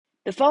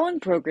The following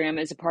program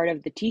is a part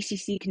of the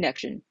TCC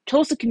Connection,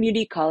 Tulsa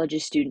Community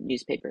College's student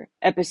newspaper.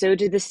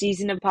 Episodes of this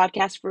season of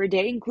Podcast for a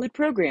Day include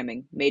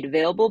programming made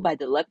available by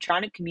the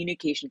Electronic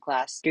Communication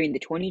class during the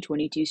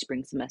 2022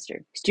 spring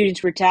semester.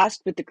 Students were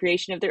tasked with the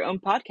creation of their own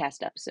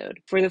podcast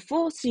episode. For the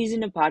full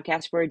season of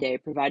Podcast for a Day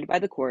provided by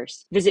the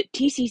course, visit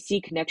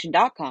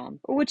tccconnection.com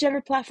or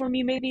whichever platform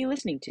you may be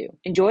listening to.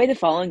 Enjoy the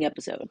following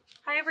episode.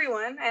 Hi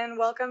everyone, and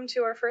welcome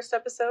to our first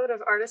episode of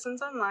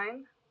Artisans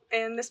Online.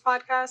 In this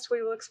podcast,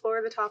 we will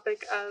explore the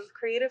topic of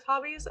creative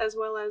hobbies as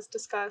well as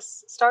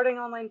discuss starting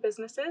online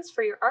businesses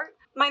for your art.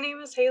 My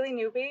name is Haley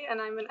Newby, and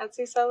I'm an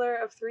Etsy seller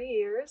of 3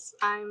 years.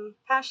 I'm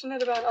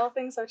passionate about all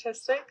things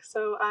artistic,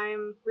 so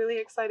I'm really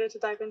excited to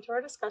dive into our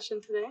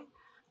discussion today.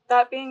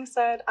 That being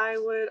said, I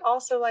would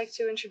also like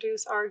to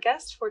introduce our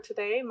guest for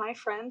today, my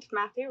friend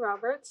Matthew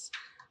Roberts.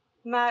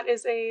 Matt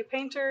is a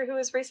painter who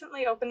has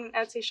recently opened an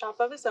Etsy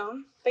shop of his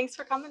own. Thanks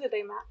for coming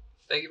today, Matt.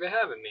 Thank you for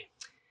having me.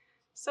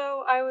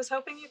 So I was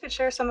hoping you could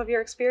share some of your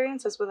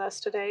experiences with us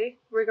today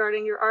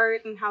regarding your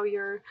art and how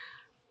you're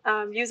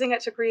using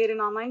it to create an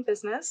online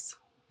business.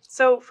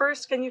 So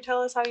first, can you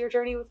tell us how your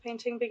journey with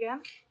painting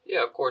began?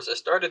 Yeah, of course. I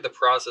started the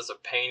process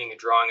of painting and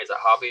drawing as a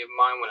hobby of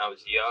mine when I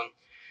was young.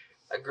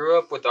 I grew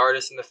up with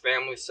artists in the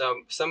family,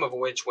 some of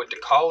which went to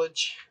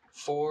college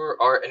for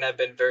art and have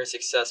been very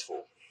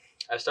successful.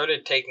 I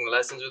started taking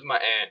lessons with my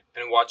aunt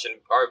and watching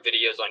art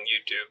videos on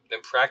YouTube,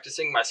 then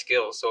practicing my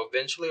skills so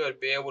eventually I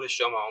would be able to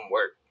show my own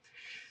work.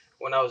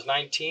 When I was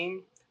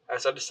 19, I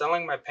started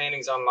selling my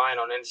paintings online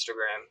on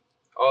Instagram.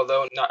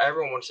 Although not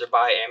everyone wants to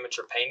buy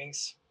amateur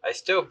paintings, I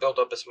still built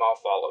up a small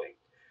following.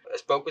 I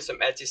spoke with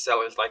some Etsy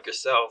sellers like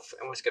yourself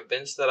and was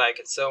convinced that I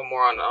could sell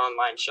more on an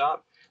online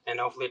shop and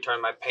hopefully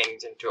turn my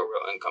paintings into a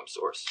real income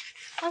source.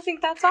 I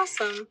think that's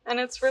awesome. And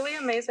it's really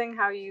amazing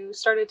how you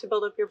started to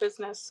build up your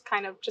business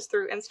kind of just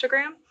through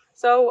Instagram.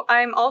 So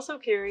I'm also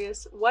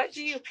curious, what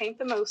do you paint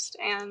the most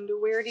and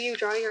where do you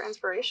draw your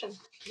inspiration?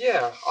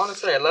 Yeah,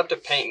 honestly, I love to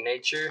paint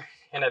nature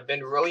and I've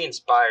been really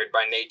inspired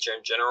by nature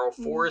in general.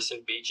 Forests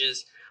and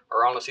beaches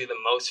are honestly the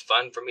most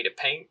fun for me to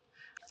paint.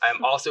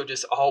 I'm also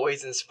just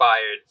always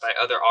inspired by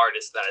other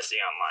artists that I see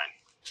online.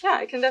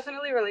 Yeah, I can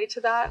definitely relate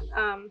to that,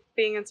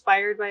 being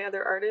inspired by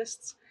other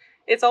artists.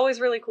 It's always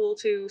really cool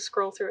to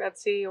scroll through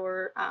Etsy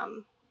or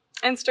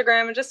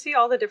Instagram and just see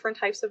all the different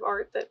types of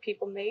art that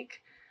people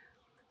make.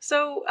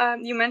 So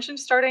you mentioned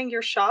starting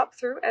your shop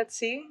through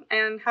Etsy,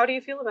 and how do you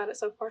feel about it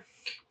so far?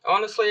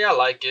 Honestly, I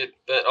like it,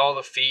 but all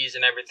the fees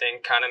and everything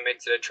kind of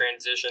makes it a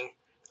transition.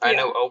 I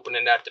know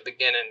opening at the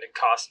beginning, it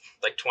costs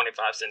like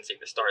 25 cents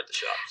even to start the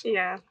shop. So.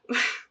 Yeah,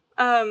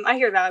 I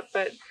hear that,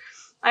 but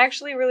I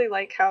actually really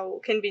like how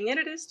convenient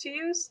it is to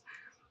use.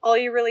 All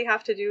you really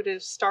have to do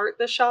to start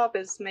the shop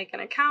is make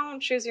an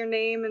account, choose your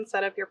name, and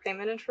set up your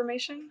payment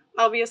information.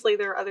 Obviously,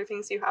 there are other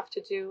things you have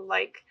to do,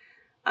 like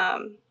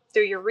do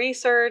your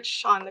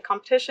research on the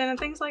competition and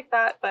things like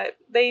that, but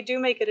they do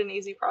make it an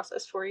easy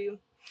process for you.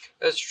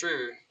 That's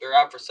true. Their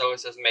app for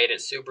sellers has made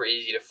it super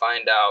easy to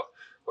find out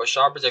what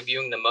shoppers are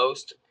viewing the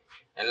most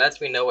and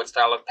lets me know what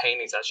style of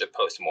paintings I should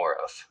post more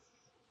of.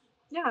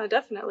 Yeah,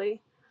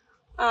 definitely.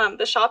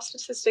 The shop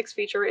statistics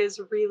feature is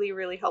really,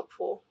 really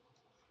helpful.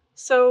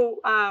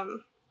 So,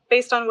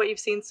 based on what you've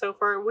seen so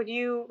far, would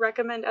you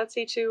recommend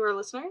Etsy to our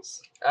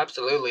listeners?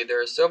 Absolutely.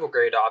 There are several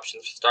great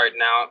options for starting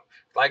out.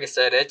 Like I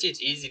said, Etsy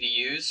is easy to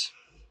use.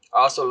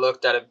 I also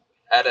looked at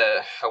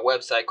a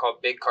website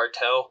called Big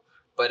Cartel,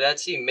 but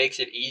Etsy makes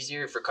it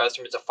easier for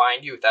customers to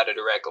find you without a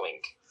direct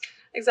link.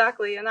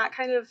 Exactly, and that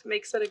kind of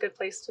makes it a good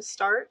place to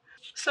start.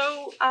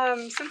 So,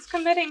 since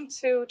committing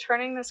to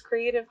turning this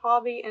creative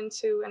hobby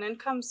into an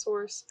income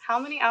source, how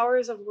many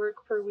hours of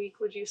work per week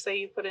would you say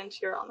you put into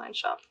your online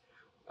shop?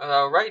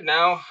 Right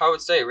now, I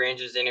would say it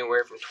ranges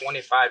anywhere from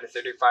 25 to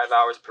 35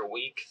 hours per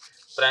week,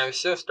 but I'm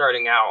still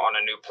starting out on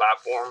a new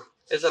platform.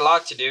 There's a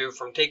lot to do,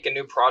 from taking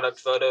new product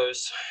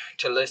photos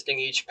to listing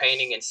each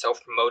painting and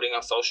self-promoting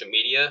on social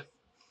media.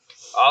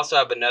 I also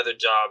have another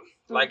job.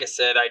 Like I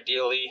said,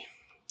 ideally,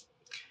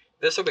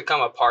 this will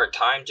become a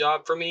part-time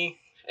job for me,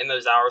 and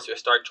those hours will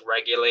start to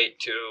regulate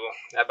to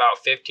about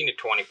 15 to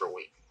 20 per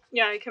week.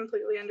 Yeah, I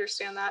completely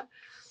understand that.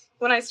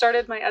 When I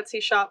started my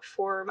Etsy shop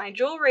for my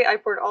jewelry, I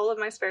poured all of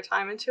my spare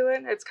time into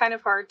it. It's kind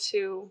of hard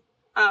to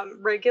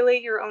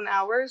regulate your own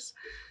hours.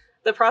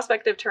 The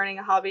prospect of turning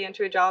a hobby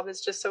into a job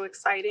is just so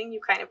exciting. You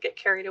kind of get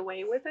carried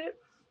away with it.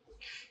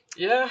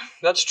 Yeah,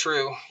 that's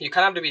true. You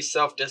kind of have to be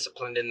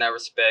self-disciplined in that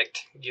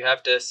respect. You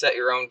have to set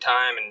your own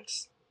time and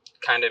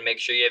kind of make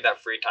sure you have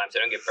that free time so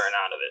you don't get burned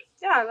out of it.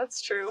 Yeah,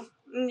 that's true.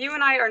 You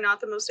and I are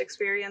not the most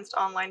experienced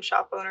online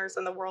shop owners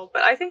in the world,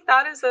 but I think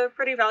that is a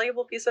pretty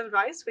valuable piece of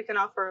advice we can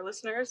offer our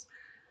listeners,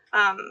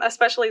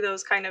 especially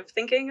those kind of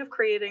thinking of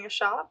creating a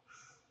shop.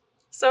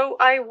 So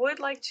I would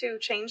like to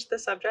change the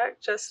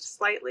subject just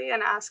slightly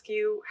and ask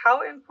you,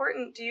 how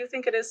important do you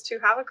think it is to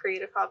have a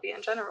creative hobby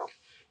in general?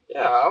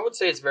 Yeah, I would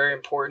say it's very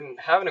important.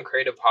 Having a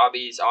creative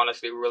hobby is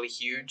honestly really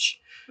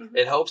huge.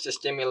 It helps to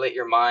stimulate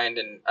your mind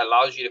and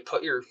allows you to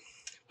put your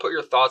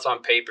thoughts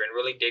on paper and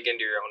really dig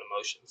into your own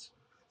emotions.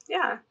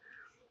 Yeah.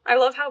 I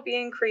love how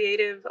being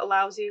creative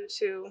allows you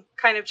to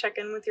kind of check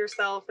in with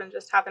yourself and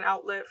just have an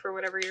outlet for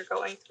whatever you're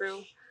going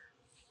through.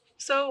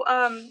 So,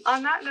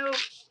 on that note,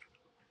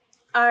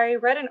 I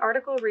read an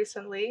article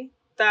recently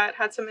that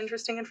had some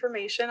interesting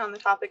information on the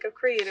topic of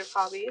creative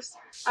hobbies.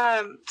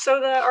 So,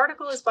 the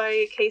article is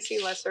by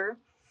Casey Lesser,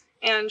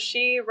 and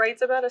she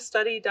writes about a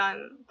study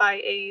done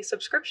by a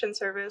subscription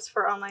service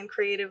for online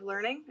creative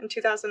learning in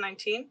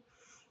 2019.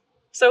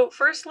 So,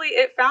 firstly,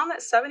 it found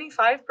that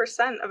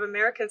 75% of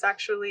Americans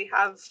actually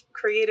have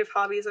creative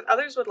hobbies, and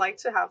others would like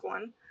to have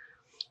one.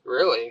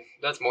 Really?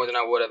 That's more than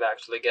I would have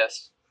actually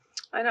guessed.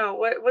 I know.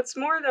 What's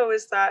more, though,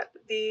 is that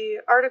the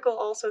article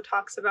also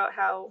talks about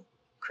how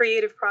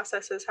creative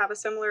processes have a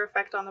similar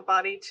effect on the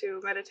body to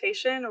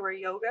meditation or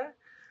yoga.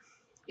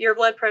 Your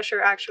blood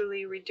pressure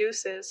actually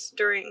reduces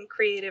during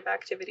creative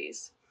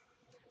activities.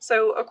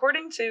 So,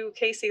 according to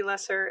Casey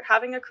Lesser,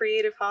 having a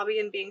creative hobby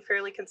and being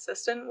fairly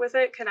consistent with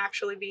it can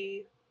actually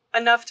be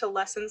enough to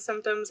lessen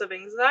symptoms of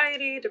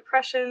anxiety,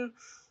 depression,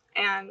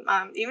 and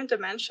even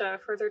dementia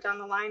further down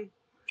the line.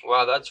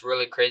 Wow, that's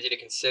really crazy to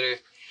consider.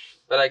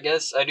 But I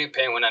guess I do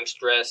paint when I'm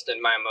stressed,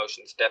 and my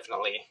emotions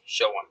definitely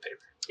show on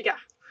paper. Yeah.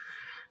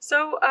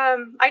 So,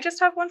 I just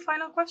have one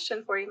final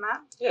question for you,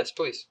 Matt. Yes,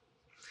 please.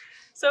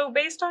 So,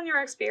 based on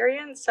your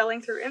experience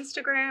selling through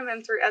Instagram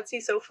and through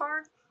Etsy so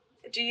far,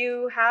 do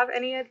you have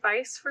any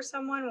advice for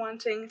someone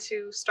wanting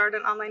to start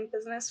an online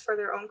business for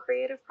their own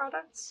creative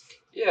products?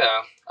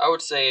 Yeah, I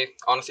would say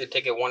honestly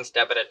take it one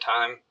step at a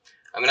time.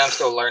 I mean, I'm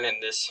still learning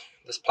this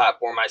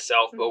platform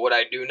myself, but what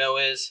I do know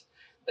is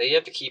that you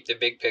have to keep the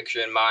big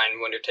picture in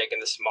mind when you're taking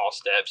the small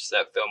steps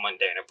that feel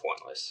mundane or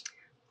pointless.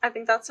 I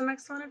think that's some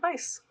excellent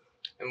advice.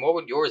 And what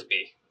would yours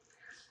be?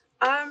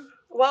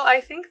 Well,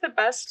 I think the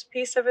best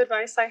piece of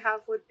advice I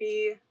have would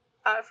be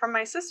from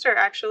my sister,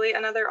 actually,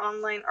 another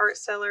online art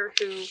seller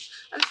who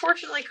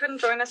unfortunately couldn't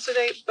join us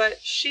today, but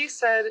she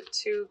said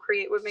to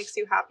create what makes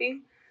you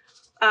happy.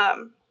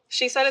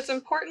 She said it's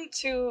important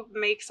to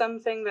make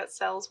something that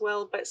sells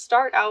well, but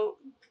start out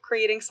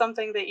creating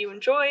something that you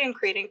enjoy and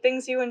creating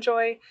things you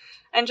enjoy,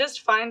 and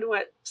just find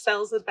what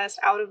sells the best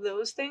out of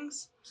those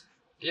things.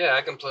 Yeah,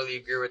 I completely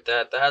agree with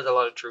that. That has a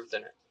lot of truth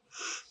in it.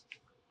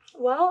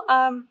 Well,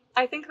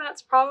 I think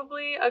that's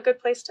probably a good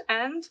place to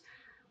end.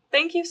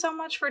 Thank you so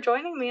much for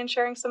joining me and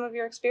sharing some of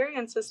your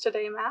experiences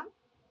today, Matt.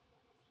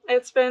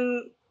 It's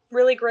been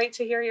really great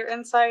to hear your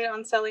insight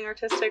on selling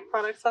artistic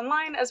products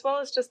online, as well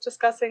as just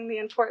discussing the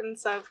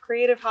importance of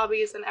creative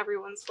hobbies in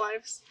everyone's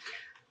lives.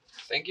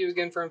 Thank you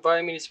again for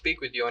inviting me to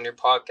speak with you on your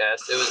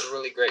podcast. It was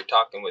really great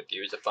talking with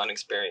you. It was a fun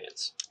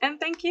experience. And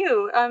thank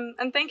you.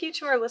 And thank you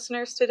to our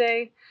listeners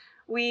today.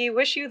 We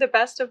wish you the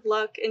best of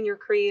luck in your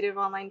creative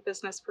online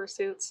business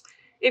pursuits.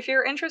 If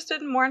you're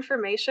interested in more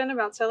information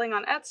about selling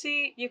on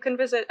Etsy, you can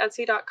visit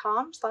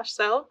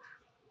etsy.com/sell.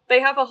 They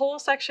have a whole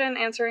section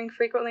answering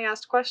frequently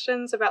asked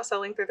questions about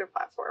selling through their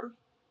platform.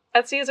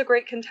 Etsy is a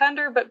great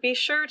contender, but be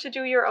sure to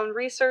do your own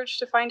research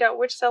to find out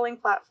which selling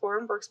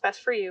platform works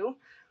best for you.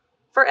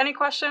 For any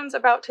questions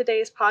about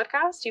today's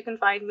podcast, you can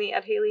find me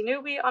at Haley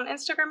Newby on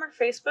Instagram or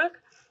Facebook.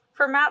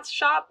 For Matt's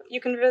shop,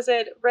 you can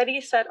visit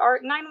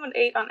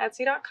ReadySetArt918 on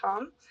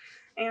Etsy.com.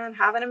 And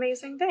have an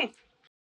amazing day.